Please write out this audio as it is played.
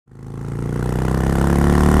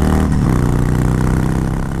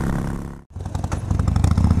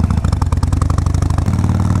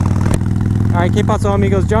man, que paso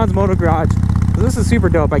amigos, John's Moto Garage. This is super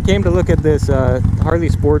dope. I came to look at this Harley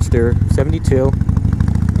Sportster 72,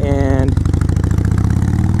 and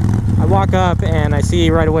I walk up and I see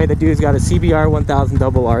right away the dude's got a CBR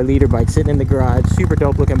 1000RR leader bike sitting in the garage. Super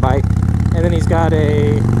dope looking bike. And then he's got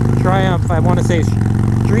a Triumph, I want to say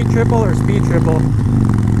Street Triple or Speed Triple,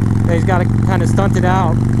 that he's got it kind of stunted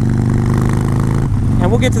out. And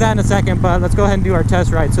we'll get to that in a second, but let's go ahead and do our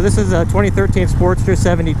test ride. So this is a 2013 Sportster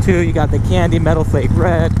 72. You got the candy metal flake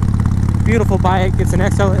red. Beautiful bike. It's an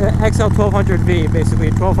XL1200V, basically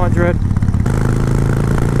a 1200.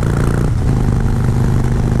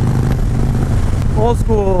 Old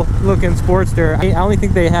school looking Sportster. I only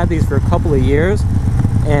think they had these for a couple of years,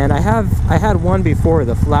 and I had one before,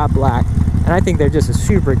 the flat black, and I think they're just a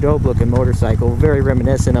super dope looking motorcycle, very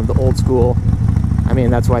reminiscent of the old school. I mean,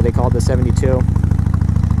 that's why they called the 72.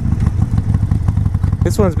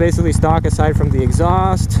 This one's basically stock aside from the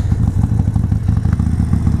exhaust,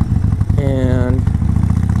 and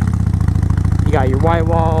you got your white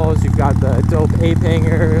walls, you've got the dope ape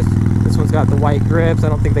hangers. This one's got the white grips. I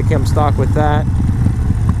don't think they come stock with that,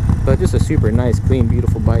 but just a super nice, clean,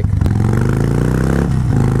 beautiful bike.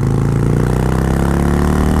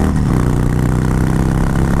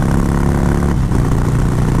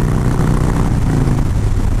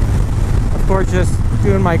 Of course, just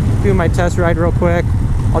doing my test ride real quick.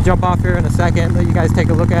 I'll jump off here in a second, let you guys take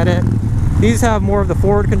a look at it. These have more of the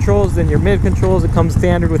forward controls than your mid controls. It comes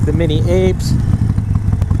standard with the mini apes.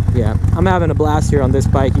 Yeah, I'm having a blast here on this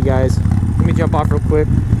bike, you guys. Let me jump off real quick,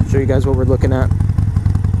 show you guys what we're looking at.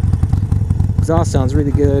 Exhaust sounds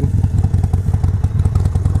really good.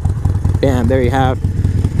 Bam, there you have.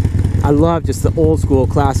 I love just the old school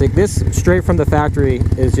classic. This straight from the factory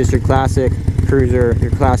is just your classic cruiser,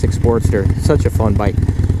 your classic Sportster. Such a fun bike.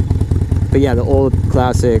 But yeah, the old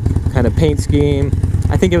classic kind of paint scheme.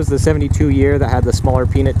 I think it was the 72 year that had the smaller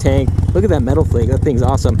peanut tank. Look at that metal flake, that thing's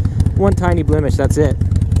awesome. One tiny blemish, that's it.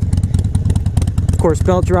 Of course,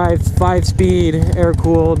 belt drive, 5-speed, air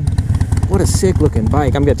cooled. What a sick looking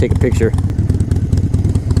bike. I'm gonna take a picture.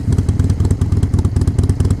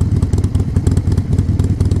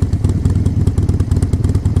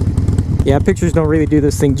 Yeah, pictures don't really do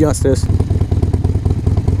this thing justice.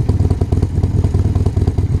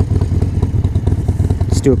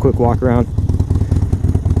 Just do a quick walk around.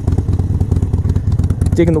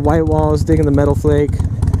 Digging the white walls, digging the metal flake.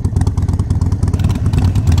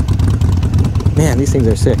 Man, these things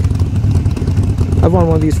are sick. I've wanted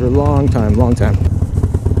one of these for a long time, long time.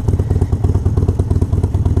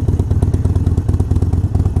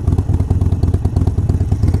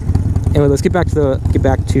 Anyway, let's get back to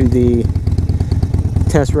the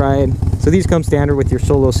test ride. So these come standard with your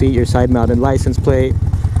solo seat, your side mounted license plate.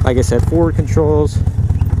 Like I said, forward controls.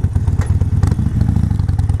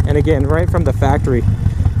 And again, right from the factory,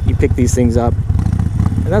 you pick these things up.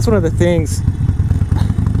 And that's one of the things,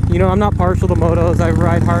 you know, I'm not partial to motos. I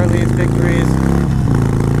ride Harleys, Victories.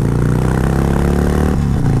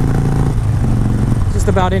 Just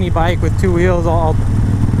about any bike with two wheels, I'll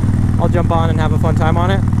jump on and have a fun time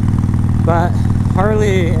on it. But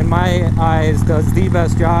Harley, in my eyes, does the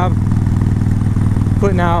best job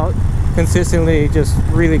putting out consistently just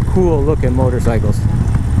really cool looking motorcycles.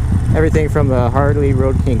 Everything from the Harley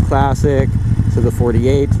Road King Classic to the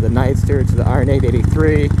 48 to the Nightster to the Iron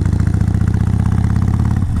 883.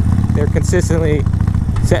 They're consistently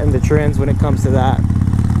setting the trends when it comes to that.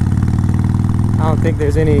 I don't think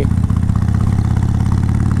there's any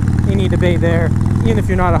debate there, even if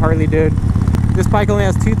you're not a Harley dude. This bike only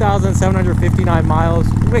has 2,759 miles,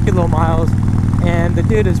 wicked low miles, and the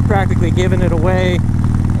dude is practically giving it away.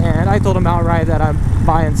 And I told him outright that I'm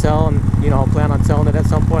buy and sell, and you know, I'll plan on selling it at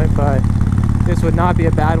some point, but this would not be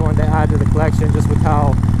a bad one to add to the collection, just with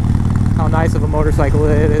how nice of a motorcycle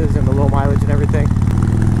it is and the low mileage and everything.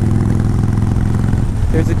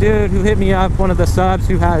 There's a dude who hit me up, one of the subs,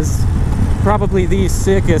 who has probably the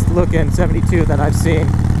sickest looking 72 that I've seen.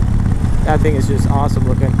 That thing is just awesome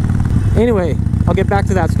looking. Anyway, I'll get back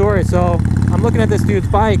to that story. So I'm looking at this dude's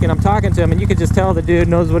bike and I'm talking to him, and you can just tell the dude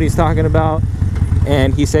knows what he's talking about.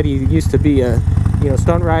 And he said he used to be a, you know,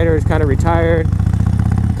 stunt rider, is kind of retired.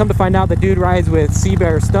 Come to find out, the dude rides with Sea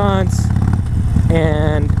Bear stunts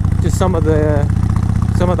and just some of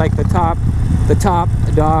like the top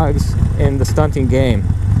dogs in the stunting game.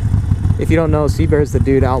 If you don't know, Sea Bear's the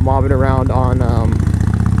dude out mobbing around on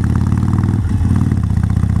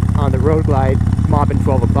the road glide, mobbing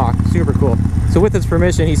 12 o'clock. Super cool. So with his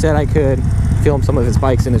permission, he said I could film some of his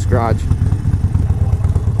bikes in his garage.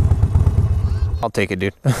 I'll take it,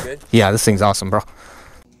 dude. Good? Yeah, this thing's awesome, bro.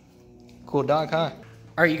 Cool dog, huh?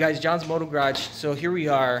 All right, you guys, John's Moto Garage. So here we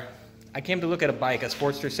are. I came to look at a bike, a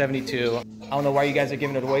Sportster 72. I don't know why you guys are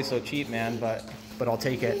giving it away so cheap, man, but I'll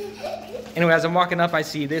take it. Anyway, as I'm walking up, I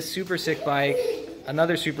see this super sick bike,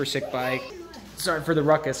 another super sick bike. Sorry for the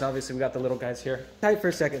ruckus, obviously we got the little guys here. Tight for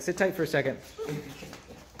a second, sit tight for a second.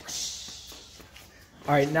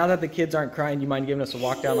 All right, now that the kids aren't crying, do you mind giving us a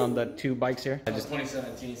walk down on the two bikes here? Just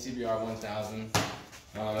 2017 CBR 1000.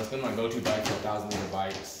 It's been my go-to bike for 1,000-meter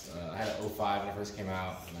bikes. I had an 05 when it first came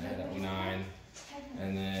out, and I had an 09.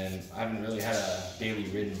 And then I haven't really had a daily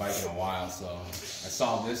ridden bike in a while, so I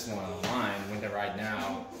saw this one online, went to ride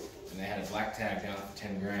now, and they had a black tag down for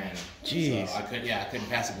 10 grand. Jeez. So I couldn't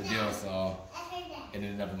pass up the deal, so it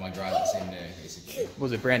ended up in my garage the same day, basically.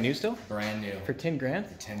 Was it brand new still? Brand new. For 10 grand?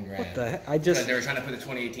 For 10 grand. What the heck? They were trying to put the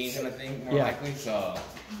 2018 in, I think, more likely, so.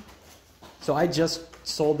 So I just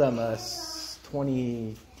sold them a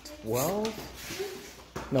 2012?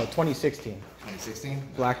 No, 2016. 2016?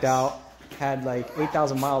 Blacked out. Had like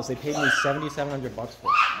 8,000 miles. They paid me $7,700 for it.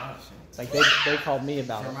 Oh, shit. Like they called me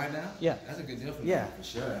about it. Right now? Yeah. That's a good deal for me. Yeah. For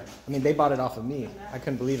sure. I mean, they bought it off of me. I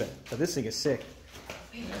couldn't believe it. But this thing is sick.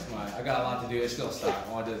 I got a lot to do. It's still stock.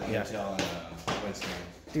 I want to do the NHL and Winston.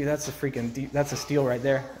 Dude, that's a freaking, that's a steal right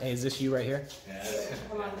there. Hey, is this you right here? Yeah.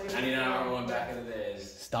 99 one back in the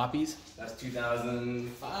days. Stoppies? That's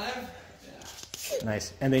 2005.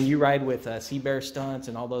 Nice. And then you ride with Sea Bear stunts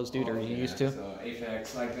and all those, dude, are you used to? So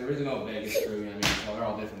Apex, like the original Vegas crew, I mean, so they're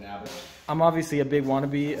all different now. But I'm obviously a big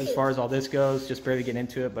wannabe as far as all this goes, just barely getting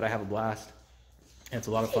into it, but I have a blast. And it's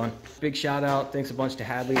a lot of fun. Big shout out, thanks a bunch to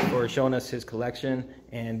Hadley for showing us his collection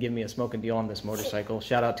and giving me a smoking deal on this motorcycle.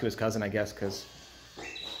 Shout out to his cousin, I guess, because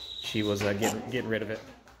she was getting rid of it.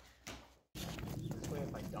 If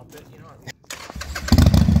I dump it, you know what I mean?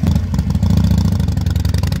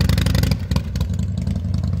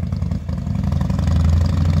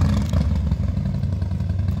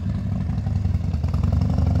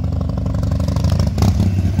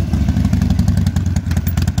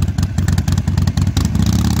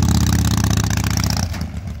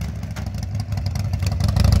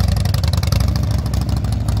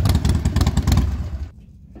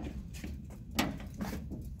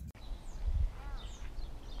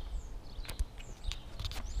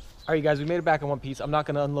 All right, you guys, we made it back in one piece. I'm not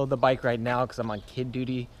going to unload the bike right now because I'm on kid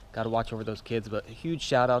duty. Got to watch over those kids. But a huge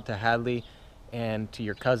shout out to Hadley and to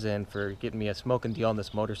your cousin for getting me a smoking deal on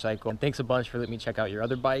this motorcycle. And thanks a bunch for letting me check out your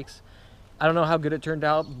other bikes. I don't know how good it turned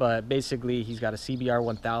out, but basically he's got a CBR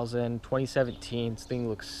 1000, 2017. This thing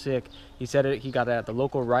looks sick. He said he got it at the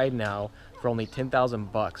local ride now for only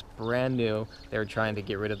 10,000 bucks, brand new. They were trying to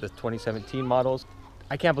get rid of the 2017 models.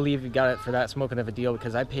 I can't believe you got it for that smoking of a deal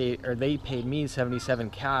because they paid me 77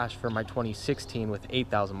 cash for my 2016 with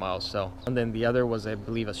 8,000 miles. So, and then the other was, I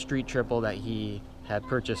believe, a street triple that he had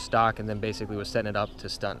purchased stock and then basically was setting it up to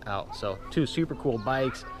stunt out. So, two super cool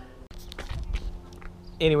bikes.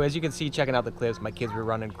 Anyway, as you can see, checking out the clips, my kids were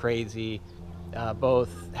running crazy.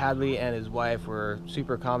 Both Hadley and his wife were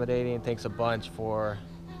super accommodating. Thanks a bunch for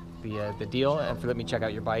the deal and for letting me check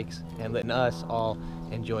out your bikes and letting us all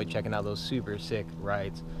enjoy checking out those super sick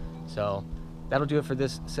rides. So that'll do it for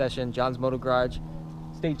this session. John's Moto Garage.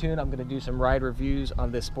 Stay tuned. I'm going to do some ride reviews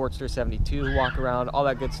on this Sportster 72, walk around, all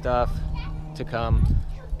that good stuff to come,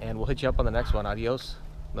 and we'll hit you up on the next one. Adios.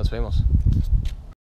 Nos vemos.